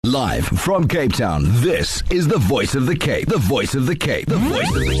Live from Cape Town, this is the Voice of the Cape. The Voice of the Cape. The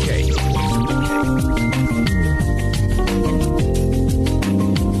Voice of the Cape.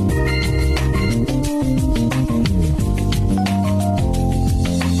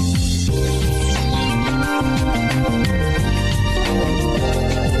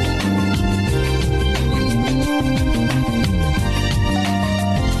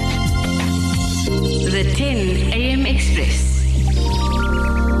 The 10 a.m. Express.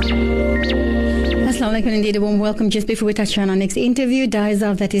 Assalamu alaikum, indeed a warm welcome. Just before we touch on our next interview,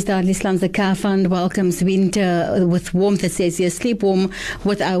 Daizav, that is Dar Islam's the Car Fund, welcomes winter with warmth. It says here, sleep warm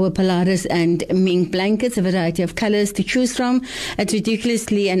with our Polaris and mink blankets, a variety of colors to choose from at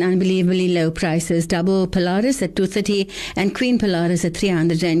ridiculously and unbelievably low prices. Double Polaris at $230 and Queen Polaris at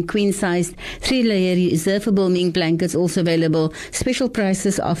 $300, and queen sized 3-layer reservable mink blankets also available. Special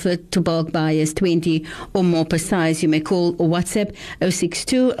prices offered to bulk buyers, 20 or more per size. You may call or WhatsApp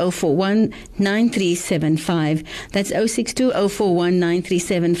 062 041 9375. That's 062 041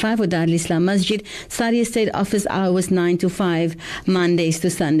 9375 or Dar Islam Masjid, Sari Estate, office hours 9 to 5, Mondays to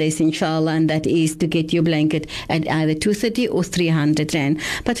Sundays, inshallah, and that is to get your blanket at either 230 or 300 rand.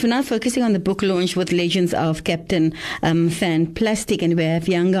 But for now, focusing on the book launch with Legends of Captain Fanplastic, and we have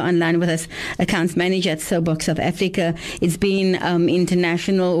Yanga online with us, accounts manager at Soapbox South Africa. It's been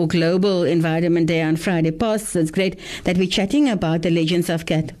International or Global Environment Day on Friday past, so it's great that we're chatting about the Legends of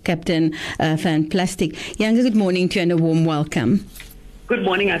Captain Fanplastic. Yanga, good morning to you and a warm welcome. Good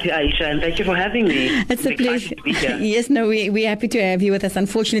morning, Ati Aisha, and thank you for having me. It's a pleasure. Yes, no, we're happy to have you with us.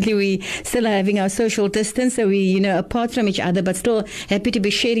 Unfortunately, we still are having our social distance, so we, apart from each other, but still happy to be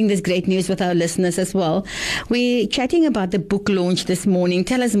sharing this great news with our listeners as well. We're chatting about the book launch this morning.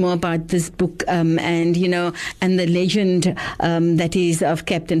 Tell us more about this book and the legend that is of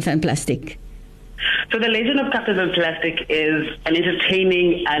Captain Fanplastic. So The Legend of Captain Fanplastic is an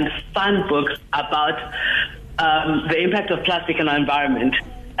entertaining and fun book about the impact of plastic on our environment,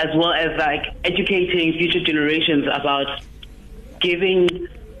 as well as educating future generations about giving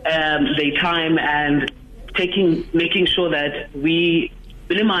their time and making sure that we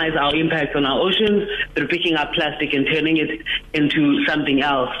minimize our impact on our oceans through picking up plastic and turning it into something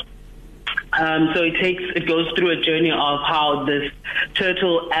else. So it goes through a journey of how this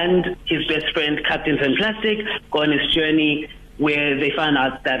turtle and his best friend, Captain Fanplastic, go on his journey where they find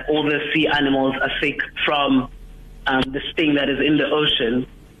out that all the sea animals are sick from this thing that is in the ocean.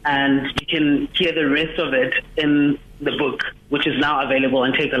 And you can hear the rest of it in the book, which is now available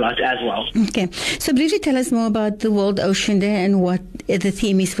on Takealot as well. Okay. So briefly tell us more about the World Ocean Day and what the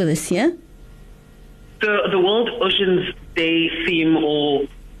theme is for this year. So the World Oceans Day theme, or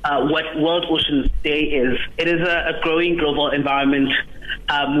what World Oceans Day is, it is a growing global environment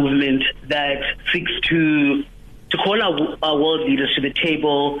movement that seeks to call our world leaders to the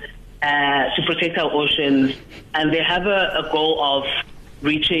table to protect our oceans, and they have a goal of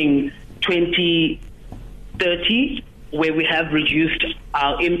reaching 2030, where we have reduced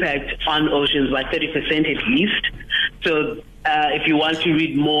our impact on oceans by 30% at least. So if you want to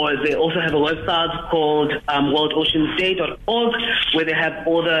read more, they also have a website called worldoceansday.org, where they have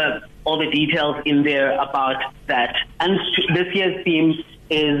all the details in there about that. And this year's theme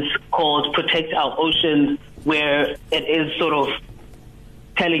is called Protect Our Oceans, where it is sort of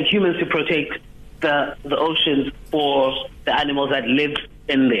telling humans to protect the oceans for the animals that live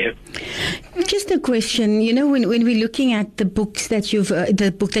in there. Just a question, when we're looking at the books that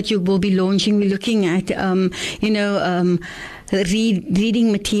the book that you will be launching, we're looking at,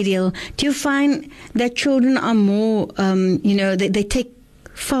 reading material. Do you find that children are more, they take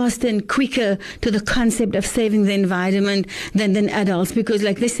faster and quicker to the concept of saving the environment than adults? Because,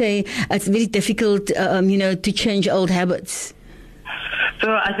 like they say, it's very difficult, to change old habits.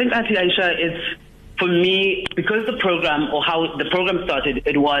 So I think, Auntie Aisha, it's, for me, because the program, or how the program started,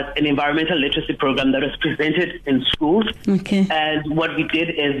 it was an environmental literacy program that was presented in schools. Okay. And what we did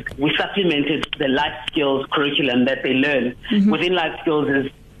is we supplemented the life skills curriculum that they learn. Mm-hmm. Within life skills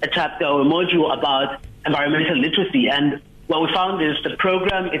is a chapter or a module about environmental literacy. And what we found is the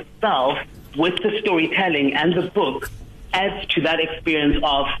program itself, with the storytelling and the book, adds to that experience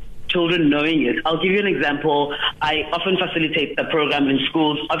of children knowing it. I'll give you an example. I often facilitate the program in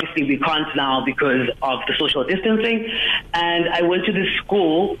schools. Obviously, we can't now because of the social distancing. And I went to this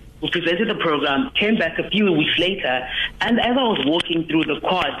school, we presented the program, came back a few weeks later, and as I was walking through the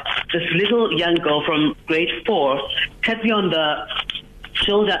quad, this little young girl from grade 4 tapped me on the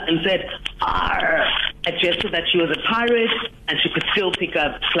shoulder and said, "Arr," a gesture that she was a pirate and she could still pick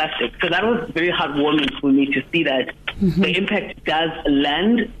up plastic. So that was very heartwarming for me to see that the impact does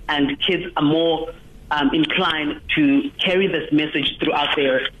land and kids are more inclined to carry this message throughout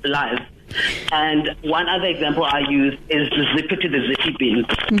their lives. And one other example I use is the Zipper to the Zippy bin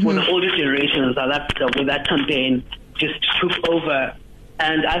for the older generation in South Africa, where that campaign just took over.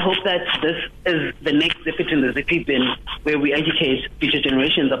 And I hope that this is the next Zipper to the Zippy bin, where we educate future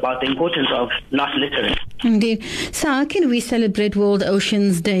generations about the importance of not littering. Indeed. So how can we celebrate World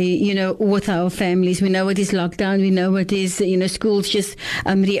Oceans Day, with our families? We know it is lockdown. We know it is, schools just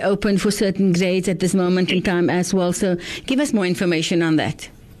reopened for certain grades at this moment in time as well. So give us more information on that.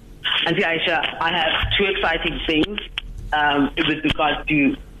 Auntie Aisha, I have two exciting things with regards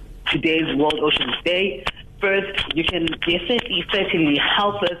to today's World Oceans Day. First, you can certainly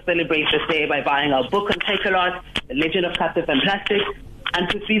help us celebrate this day by buying our book on Take-A-Lot, The Legend of Captain Fanplastic, and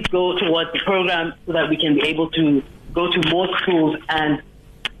to please go towards the program so that we can be able to go to more schools and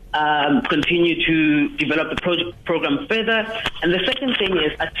continue to develop the program further. And the second thing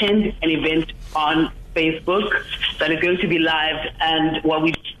is attend an event on Facebook that is going to be live, and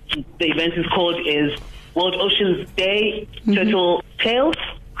the event is called is World Oceans Day Turtle Tales,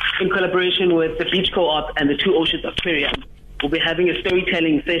 in collaboration with the Beach Co-op and the Two Oceans Aquarium. We'll be having a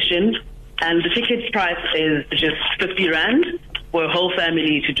storytelling session, and the ticket price is just 50 Rand for a whole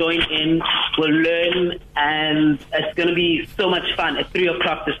family to join in. We'll learn, and it's going to be so much fun at 3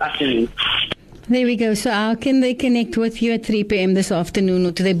 o'clock this afternoon. There we go. So how can they connect with you at 3 p.m. this afternoon,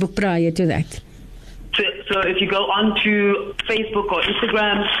 or do they book prior to that? So if you go on to Facebook or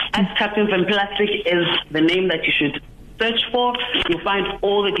Instagram, at Captain Fanplastic is the name that you should search for. You'll find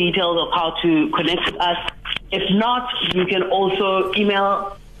all the details of how to connect with us. If not, you can also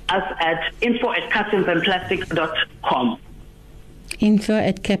email us at info@captainfanplastic.com.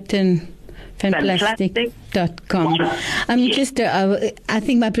 info@captainfanplastic.com. I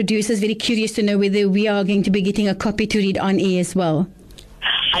think my producer is very curious to know whether we are going to be getting a copy to read on air as well.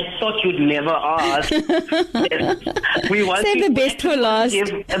 I thought you'd never ask. Yes. We want Save to the best for last.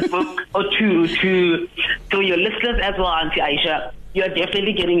 Give a book or two to your listeners as well, Auntie Aisha. You're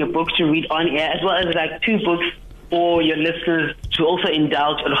definitely getting a book to read on air, as well as like 2 books for your listeners to also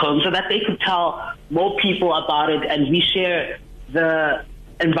indulge at home, so that they could tell more people about it, and we share the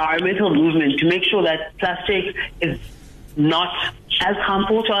environmental movement to make sure that plastic is not as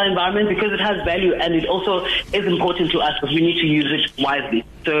harmful to our environment, because it has value and it also is important to us, but we need to use it wisely.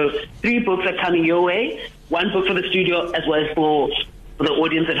 So 3 books are coming your way, 1 book for the studio as well as for the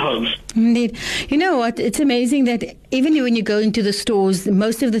audience at home. Indeed. You know what? It's amazing that even when you go into the stores,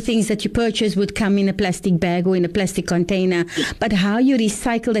 most of the things that you purchase would come in a plastic bag or in a plastic container. But how you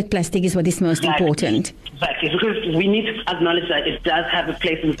recycle that plastic is what is most important. Exactly. Because we need to acknowledge that it does have a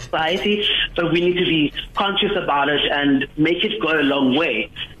place in society, but we need to be conscious about it and make it go a long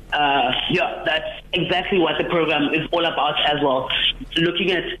way. That's exactly what the program is all about as well. Looking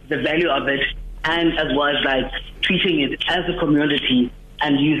at the value of it, and as well as like treating it as a community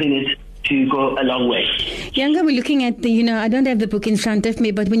and using it to go a long way. Yanga, we're looking at I don't have the book in front of me,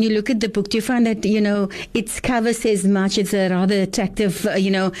 but when you look at the book, do you find that, its cover says much? It's a rather attractive,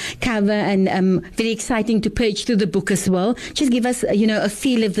 cover, and very exciting to page through the book as well. Just give us, a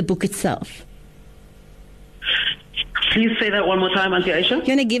feel of the book itself. Please say that one more time, Auntie Aisha.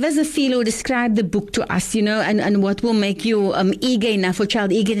 You want to give us a feel or describe the book to us, and what will make you eager enough or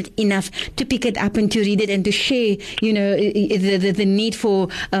child eager enough to pick it up and to read it and to share, the need for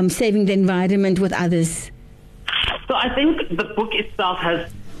saving the environment with others? So I think the book itself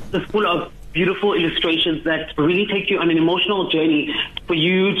is full of beautiful illustrations that really take you on an emotional journey for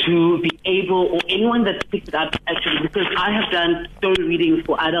you to be able, or anyone that picks it up actually, because I have done story readings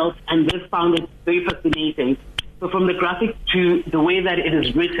for adults and they've found it very fascinating. So from the graphic to the way that it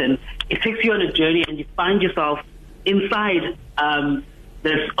is written, it takes you on a journey and you find yourself inside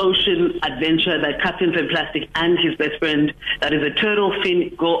this ocean adventure that Captain Fanplastic and his best friend, that is a turtle, Finn,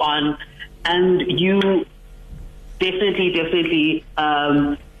 go on. And you definitely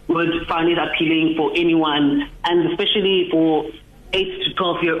would find it appealing for anyone, and especially for 8 to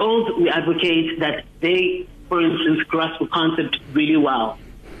 12-year-olds. We advocate that they, for instance, grasp the concept really well.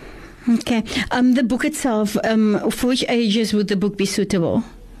 Okay. The book itself, for which ages would the book be suitable?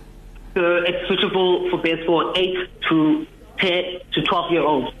 So it's suitable for 8 to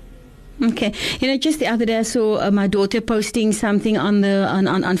 12-year-olds. Okay. Just the other day I saw my daughter posting something on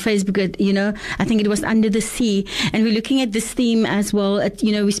Facebook, I think it was Under the Sea, and we're looking at this theme as well.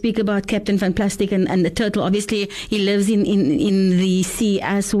 We speak about Captain Fanplastic and the turtle. Obviously, he lives in the sea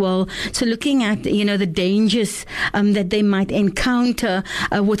as well. So looking at, the dangers that they might encounter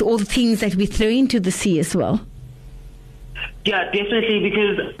with all the things that we throw into the sea as well. Yeah, definitely,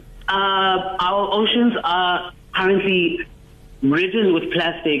 because our oceans are currently ridden with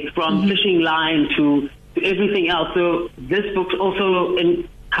plastic, from fishing line to everything else. So this book also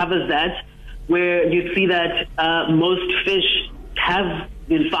covers that, where you see that most fish have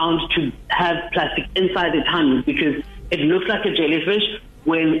been found to have plastic inside their tongues, because it looks like a jellyfish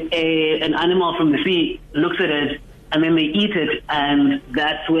when an animal from the sea looks at it, and then they eat it, and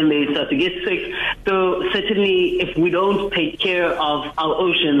that's when they start to get sick. So certainly, if we don't take care of our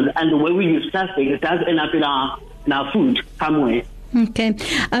oceans and the way we use plastic, it does end up in our food somewhere. Okay.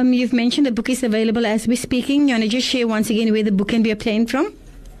 You've mentioned the book is available as we're speaking. You want to just share once again where the book can be obtained from?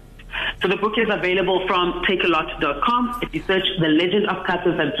 So the book is available from takealot.com. If you search The Legend of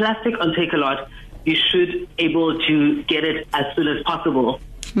Captain Fanplastic on Takealot, you should able to get it as soon as possible.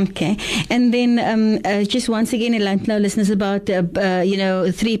 Okay. And then just once again, enlighten our listeners about,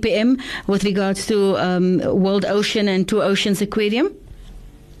 3 p.m. with regards to World Ocean and Two Oceans Aquarium.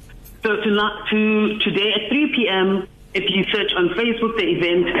 So today at 3 p.m., if you search on Facebook the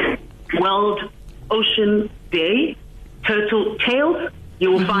event World Ocean Day, Turtle Tales, you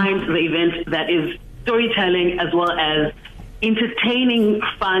will find the event that is storytelling as well as entertaining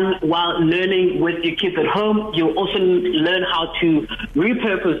fun while learning with your kids at home. You'll also learn how to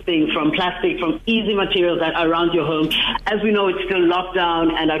repurpose things from plastic, from easy materials that are around your home. As we know, it's still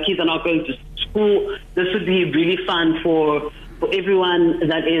lockdown and our kids are not going to school. This would be really fun for everyone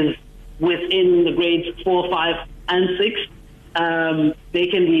that is within the grades 4, 5, and 6. They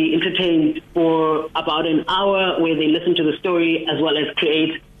can be entertained for about an hour, where they listen to the story as well as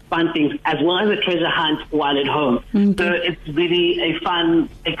create fun things, as well as a treasure hunt while at home. So it's really a fun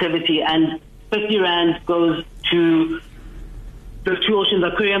activity, and 50 Rand goes to the Two Oceans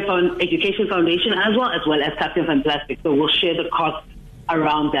Aquarium Education Foundation as well as Captain Fanplastic. So we'll share the cost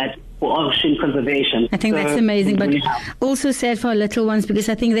around that for ocean conservation. I think that's amazing, but also sad for our little ones, because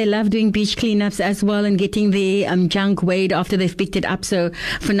I think they love doing beach cleanups as well and getting the junk weighed after they've picked it up. So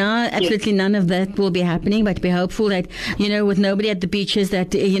for now, absolutely none of that will be happening, but we're hopeful that, with nobody at the beaches,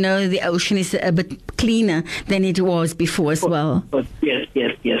 that, the ocean is a bit cleaner than it was before as well. Yes.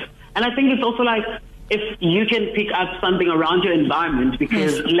 And I think it's also like, if you can pick up something around your environment,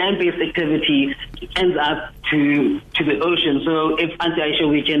 because land-based activity ends up to the ocean. So if, Auntie Aisha,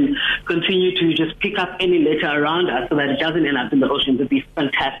 we can continue to just pick up any litter around us so that it doesn't end up in the ocean, would be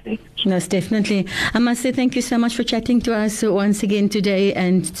fantastic. Yes, definitely. I must say thank you so much for chatting to us once again today,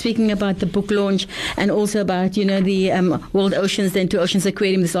 and speaking about the book launch, and also about, the World Oceans, then Two Oceans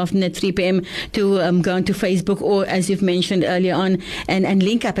Aquarium this afternoon at 3 p.m. to go onto Facebook, or as you've mentioned earlier on, and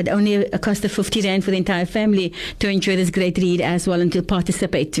link up at only a cost of 50 Rand for the entire family to enjoy this great read as well and to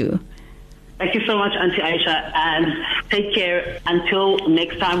participate too. Thank you so much, Auntie Aisha, and take care until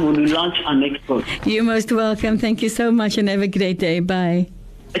next time when we launch our next book. You're most welcome. Thank you so much, and have a great day. Bye.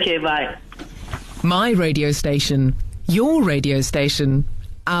 Okay, bye. My radio station, your radio station,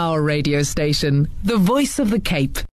 our radio station, the voice of the Cape.